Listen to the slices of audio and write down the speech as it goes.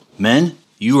Men,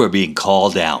 you are being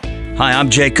called out. Hi, I'm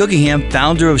Jay Cookingham,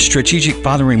 founder of Strategic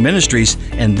Fathering Ministries,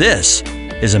 and this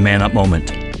is a Man Up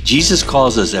Moment. Jesus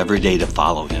calls us every day to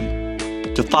follow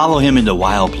him into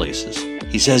wild places.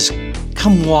 He says,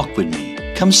 come walk with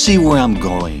me. Come see where I'm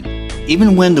going.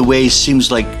 Even when the way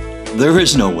seems like there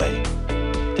is no way.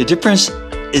 The difference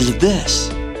is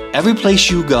this. Every place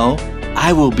you go,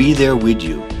 I will be there with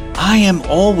you. I am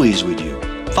always with you.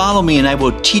 Follow me and I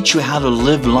will teach you how to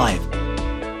live life.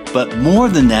 But more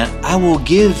than that, I will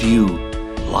give you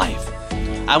life.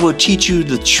 I will teach you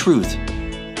the truth.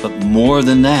 But more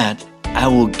than that, I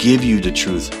will give you the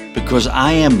truth because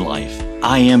I am life.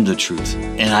 I am the truth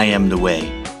and I am the way.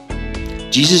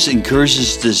 Jesus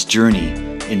encourages this journey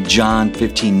in John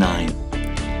 15:9.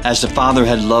 As the Father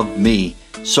had loved me,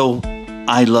 so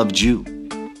I loved you.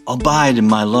 Abide in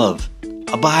my love.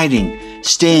 Abiding,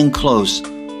 staying close,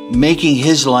 making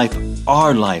His life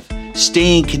our life,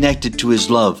 staying connected to His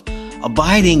love.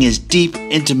 Abiding is deep,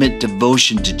 intimate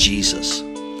devotion to Jesus.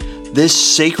 This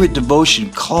sacred devotion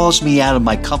calls me out of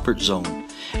my comfort zone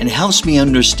and helps me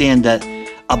understand that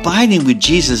abiding with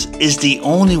Jesus is the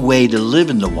only way to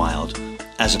live in the wild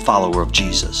as a follower of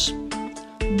Jesus.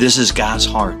 This is God's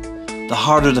heart, the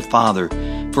heart of the Father,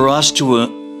 for us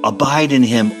to abide in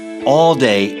Him all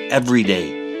day, every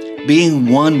day, being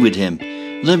one with Him,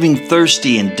 living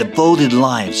thirsty and devoted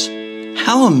lives.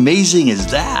 How amazing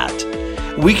is that?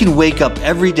 We can wake up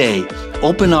every day,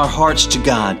 open our hearts to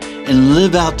God, and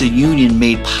live out the union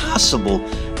made possible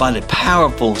by the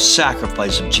powerful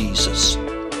sacrifice of Jesus.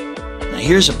 Now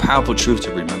here's a powerful truth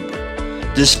to remember.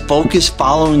 This focused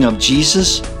following of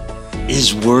Jesus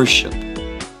is worship,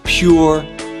 pure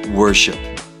worship.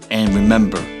 And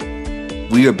remember,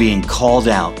 we are being called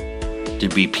out to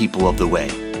be people of the way.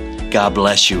 God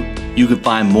bless you. You can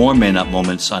find more Man Up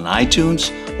Moments on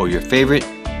iTunes or your favorite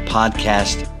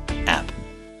podcast